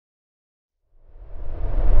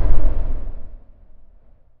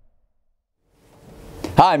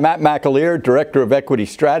Hi, Matt McAleer, Director of Equity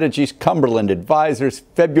Strategies, Cumberland Advisors,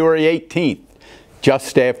 February 18th,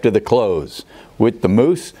 just after the close. With the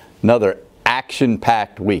Moose, another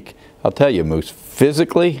action-packed week. I'll tell you, Moose,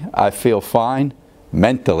 physically, I feel fine.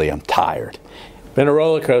 Mentally, I'm tired. Been a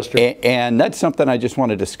roller coaster. And that's something I just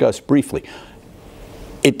want to discuss briefly.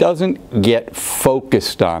 It doesn't get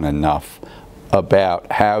focused on enough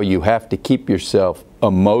about how you have to keep yourself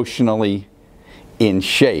emotionally in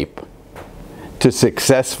shape to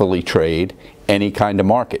successfully trade any kind of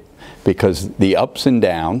market, because the ups and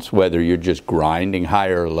downs, whether you're just grinding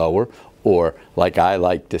higher or lower, or like I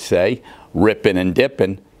like to say, ripping and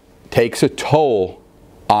dipping, takes a toll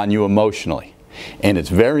on you emotionally. And it's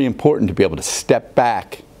very important to be able to step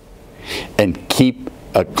back and keep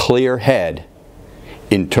a clear head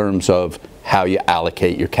in terms of how you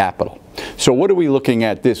allocate your capital. So what are we looking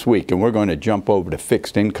at this week? And we're going to jump over to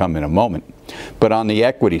fixed income in a moment. But on the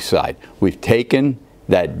equity side, we've taken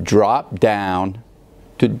that drop down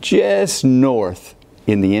to just north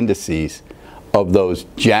in the indices of those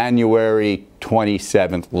January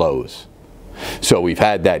 27th lows. So we've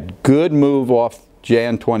had that good move off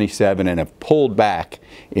Jan 27 and have pulled back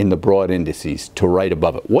in the broad indices to right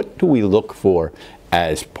above it. What do we look for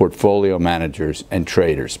as portfolio managers and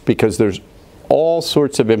traders? Because there's all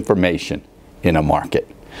sorts of information in a market.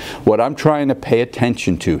 What I'm trying to pay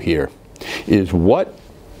attention to here is what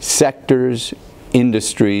sectors,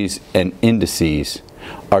 industries, and indices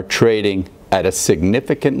are trading at a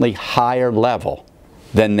significantly higher level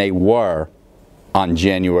than they were on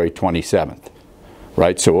January 27th.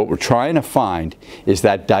 Right? So what we're trying to find is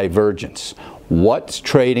that divergence. What's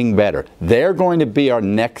trading better? They're going to be our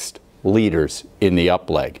next leaders in the up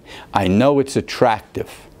leg. I know it's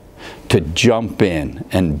attractive to jump in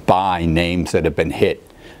and buy names that have been hit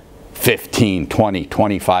 15, 20,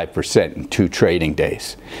 25% in 2 trading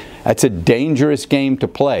days. That's a dangerous game to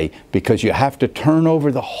play because you have to turn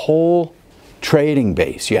over the whole trading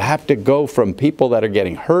base. You have to go from people that are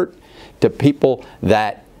getting hurt to people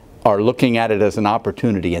that are looking at it as an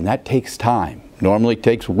opportunity, and that takes time. Normally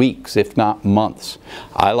takes weeks, if not months.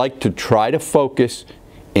 I like to try to focus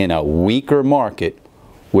in a weaker market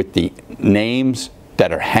with the names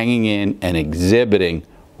that are hanging in and exhibiting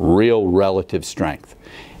real relative strength.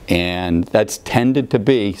 And that's tended to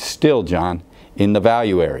be still, John, in the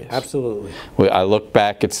value areas. Absolutely. I look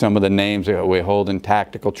back at some of the names we hold in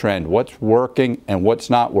tactical trend. What's working and what's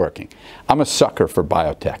not working? I'm a sucker for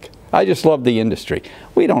biotech. I just love the industry.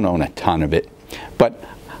 We don't own a ton of it, but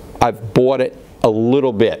I've bought it a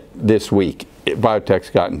little bit this week. Biotech's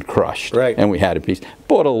gotten crushed, right, and we had a piece.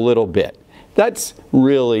 Bought a little bit. That's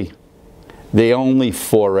really the only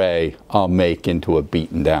foray I'll make into a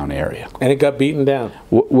beaten down area. And it got beaten down.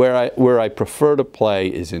 Where I prefer to play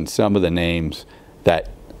is in some of the names that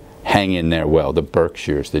hang in there well, the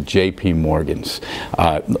Berkshires, the JP Morgans.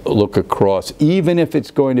 Look across, even if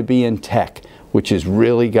it's going to be in tech, which has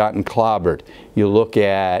really gotten clobbered. You look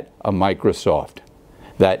at a Microsoft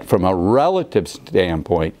that from a relative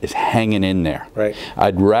standpoint is hanging in there. Right.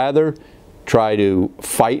 I'd rather try to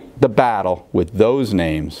fight the battle with those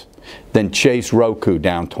names than chase ROKU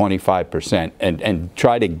down 25% and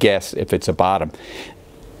try to guess if it's a bottom.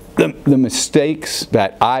 The mistakes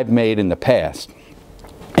that I've made in the past,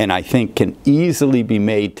 and I think can easily be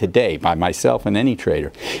made today by myself and any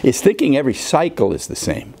trader, is thinking every cycle is the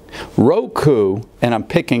same. ROKU, and I'm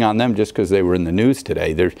picking on them just because they were in the news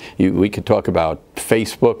today. We could talk about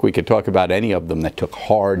Facebook, we could talk about any of them that took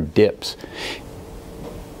hard dips.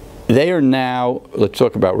 They are now, let's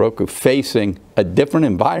talk about ROKU, facing a different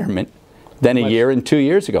environment than a year and 2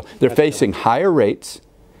 years ago. They're facing higher rates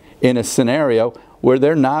in a scenario where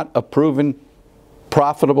they're not a proven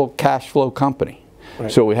profitable cash flow company. Right.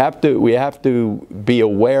 So we have to be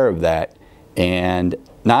aware of that, and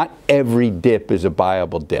not every dip is a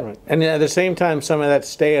buyable dip. Right. And at the same time, some of that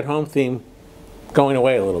stay-at-home theme going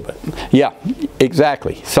away a little bit. Yeah,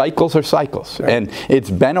 exactly. Cycles are cycles, right, and it's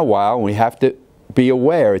been a while. And we have to be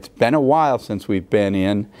aware. It's been a while since we've been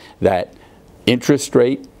in that interest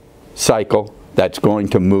rate cycle that's going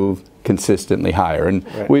to move consistently higher. And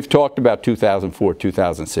right, we've talked about 2004,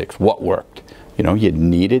 2006. What worked? You know, you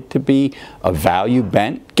needed to be a value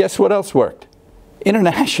bent. Guess what else worked?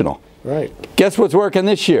 International. Right. Guess what's working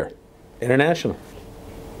this year? International.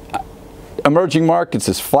 Emerging markets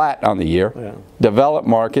is flat on the year. Yeah. Developed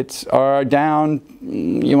markets are down,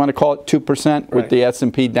 you want to call it 2%, with the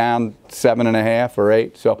S&P down 7.5 or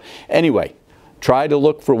 8. So anyway, try to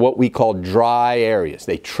look for what we call dry areas.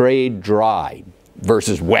 They trade dry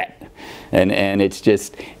versus wet. And it's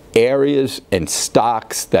just areas and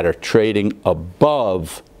stocks that are trading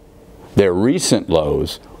above their recent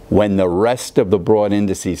lows when the rest of the broad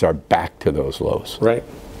indices are back to those lows. Right.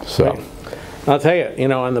 So, right. I'll tell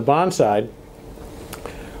you, on the bond side,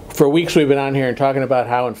 for weeks we've been on here and talking about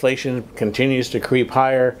how inflation continues to creep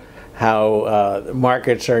higher, how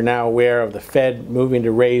markets are now aware of the Fed moving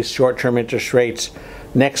to raise short-term interest rates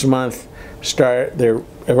next month. They've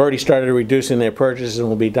already started reducing their purchases and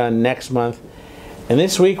will be done next month. And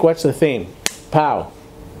this week, what's the theme? Pow,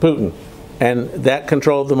 Putin. And that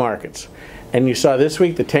controlled the markets. And you saw this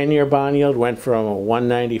week the 10-year bond yield went from a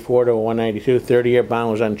 194 to a 192. 30-year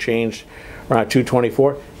bond was unchanged, around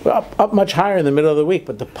 224. Up much higher in the middle of the week,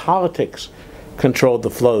 but the politics controlled the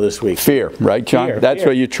flow this week. Fear, right, John? That's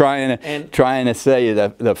what you're trying to say.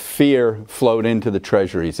 The fear flowed into the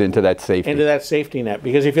Treasuries, into that safety. Into that safety net.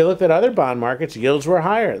 Because if you looked at other bond markets, yields were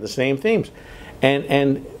higher, the same themes.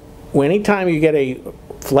 And anytime you get a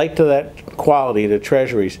flight to that quality, to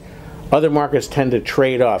Treasuries, other markets tend to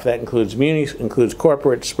trade off. That includes Munis, includes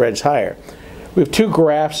corporate, spreads higher. We have two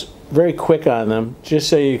graphs, very quick on them, just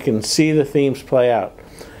so you can see the themes play out.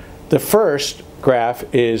 The first graph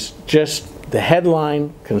is just the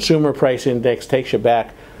headline consumer price index, takes you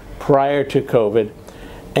back prior to COVID.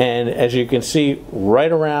 And as you can see,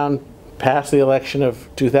 right around past the election of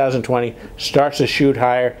 2020, starts to shoot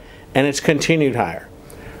higher, and it's continued higher.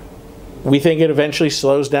 We think it eventually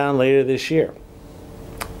slows down later this year.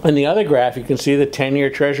 In the other graph, you can see the 10-year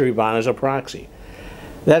Treasury bond as a proxy.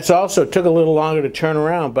 That's also took a little longer to turn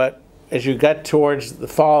around, but as you got towards the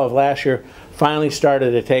fall of last year, finally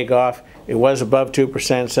started to take off. It was above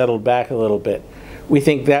 2%, settled back a little bit. We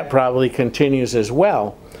think that probably continues as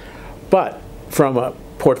well. But from a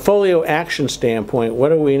portfolio action standpoint, what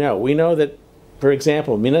do we know? We know that, for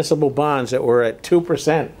example, municipal bonds that were at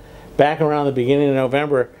 2% back around the beginning of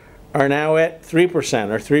November are now at 3%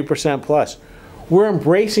 or 3% plus. We're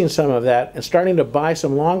embracing some of that and starting to buy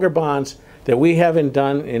some longer bonds that we haven't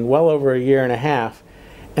done in well over a year and a half.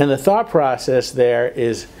 And the thought process there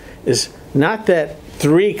is not that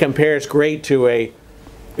 3 compares great to a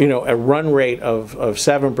run rate of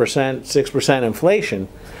 7%, 6% inflation,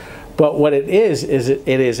 but what it is it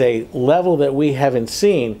is a level that we haven't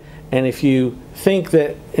seen. And if you think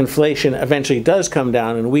that inflation eventually does come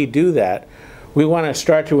down, and we do that, we want to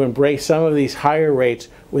start to embrace some of these higher rates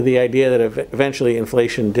with the idea that eventually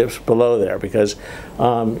inflation dips below there, because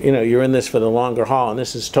you're in this for the longer haul, and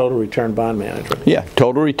this is total return bond management. Yeah,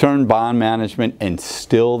 total return bond management, and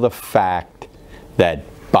still the fact that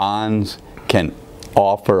bonds can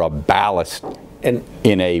offer a ballast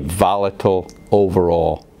in a volatile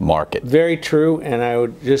overall market. Very true, and I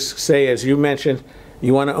would just say, as you mentioned,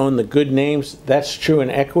 you want to own the good names. That's true in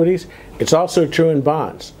equities. It's also true in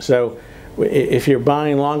bonds. So if you're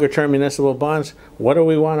buying longer-term municipal bonds, what do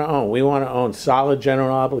we want to own? We want to own solid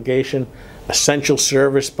general obligation, essential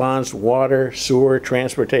service bonds, water, sewer,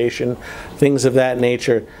 transportation, things of that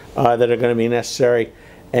nature that are going to be necessary,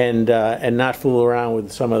 and not fool around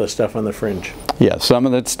with some of the stuff on the fringe. Yeah, some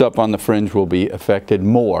of that stuff on the fringe will be affected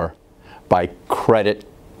more by credit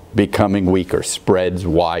becoming weaker, spreads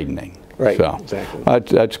widening. Right, so, exactly.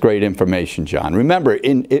 That's great information, John. Remember,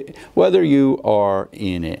 whether you are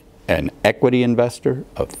in an equity investor,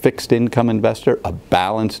 a fixed income investor, a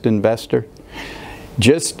balanced investor,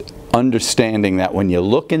 just understanding that when you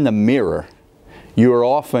look in the mirror, you are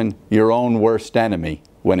often your own worst enemy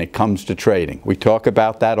when it comes to trading. We talk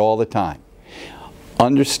about that all the time.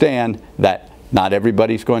 Understand that not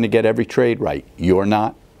everybody's going to get every trade right. You're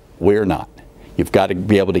not, we're not. You've got to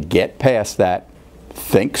be able to get past that,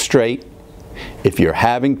 think straight. If you're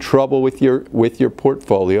having trouble with your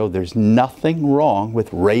portfolio, there's nothing wrong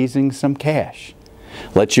with raising some cash.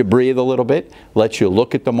 Lets you breathe a little bit, lets you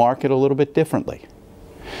look at the market a little bit differently.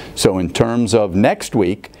 So in terms of next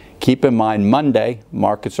week, keep in mind Monday,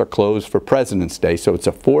 markets are closed for President's Day, so it's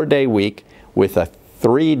a 4-day week with a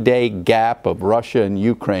 3-day gap of Russia and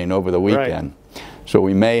Ukraine over the weekend. Right. So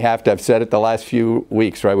we may have to have said it the last few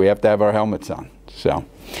weeks, right? We have to have our helmets on. So,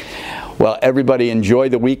 well, everybody enjoy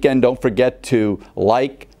the weekend. Don't forget to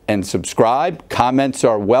like and subscribe. Comments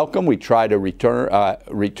are welcome. We try to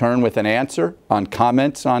return with an answer on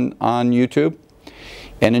comments on YouTube.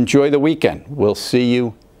 And enjoy the weekend. We'll see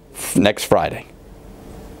you next Friday.